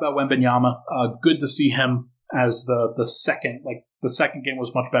to talk about Wembanyama. Good to see him as the second. Like, the second game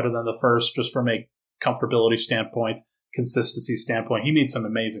was much better than the first, just from a comfortability standpoint, consistency standpoint. He made some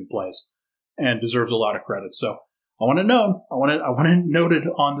amazing plays and deserves a lot of credit. So I want to note it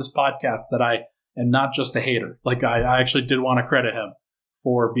on this podcast that I am not just a hater. Like, I actually did want to credit him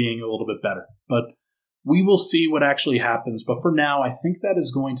for being a little bit better. But we will see what actually happens. But for now, I think that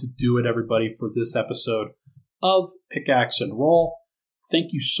is going to do it, everybody, for this episode of Pickaxe and Roll.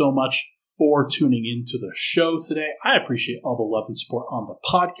 Thank you so much for tuning into the show today. I appreciate all the love and support on the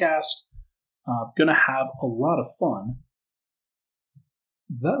podcast. Going to have a lot of fun.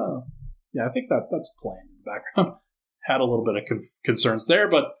 Is that yeah, I think that's playing in the background. Had a little bit of concerns there,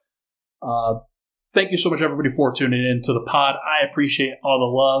 but thank you so much, everybody, for tuning in to the pod. I appreciate all the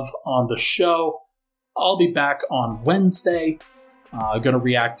love on the show. I'll be back on Wednesday. Going to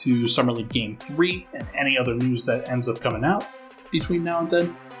react to Summer League Game 3 and any other news that ends up coming out between now and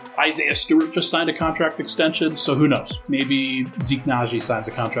then. Isaiah Stewart just signed a contract extension, so who knows? Maybe Zeke Naji signs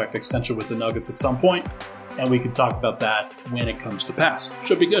a contract extension with the Nuggets at some point, and we can talk about that when it comes to pass.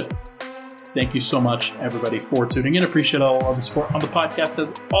 Should be good. Thank you so much, everybody, for tuning in. Appreciate all of the support on the podcast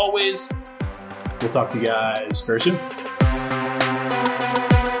as always. We'll talk to you guys very soon.